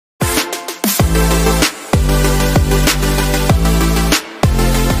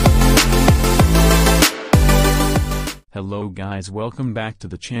Hello guys, welcome back to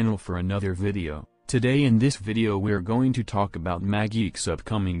the channel for another video. Today in this video we're going to talk about Mageeks'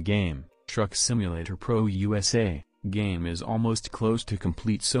 upcoming game, Truck Simulator Pro USA. Game is almost close to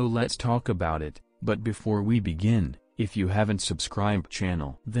complete, so let's talk about it. But before we begin, if you haven't subscribed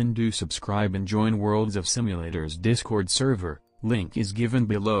channel, then do subscribe and join Worlds of Simulators Discord server. Link is given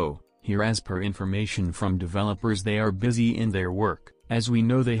below. Here, as per information from developers, they are busy in their work. As we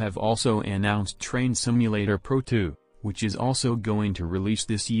know, they have also announced Train Simulator Pro 2, which is also going to release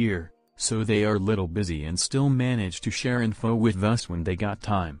this year, so they are little busy and still manage to share info with us when they got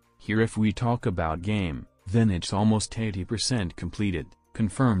time. Here, if we talk about game, then it's almost 80% completed,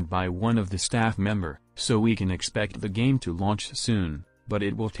 confirmed by one of the staff member, so we can expect the game to launch soon, but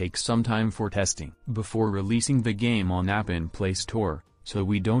it will take some time for testing before releasing the game on App and Play Store, so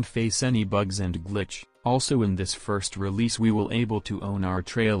we don't face any bugs and glitch. Also, in this first release we will able to own our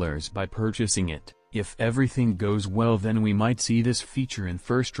trailers by purchasing it. If everything goes well, then we might see this feature in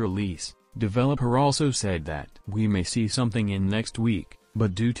first release. Developer also said that we may see something in next week,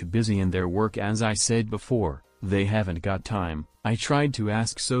 but due to busy in their work, as I said before, they haven't got time. I tried to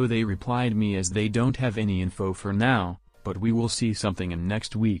ask, so they replied me as they don't have any info for now, but we will see something in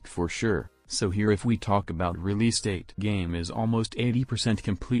next week for sure. So here, if we talk about release date, game is almost 80%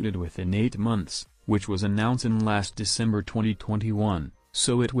 completed within 8 months, which was announced in last December 2021.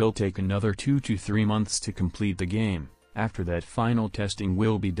 So it will take another 2 to 3 months to complete the game. After that, final testing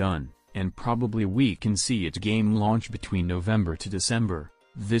will be done, and probably we can see its game launch between November to December.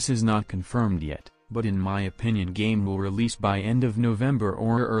 This is not confirmed yet, but in my opinion game will release by end of November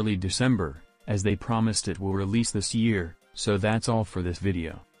or early December, as they promised it will release this year. So that's all for this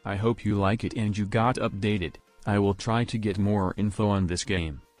video. I hope you like it and you got updated. I will try to get more info on this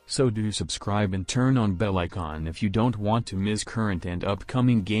game. So do subscribe and turn on bell icon if you don't want to miss current and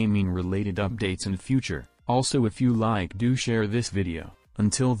upcoming gaming related updates in future. Also, if you like, do share this video.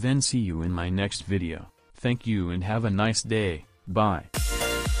 Until then, see you in my next video. Thank you and have a nice day. Bye.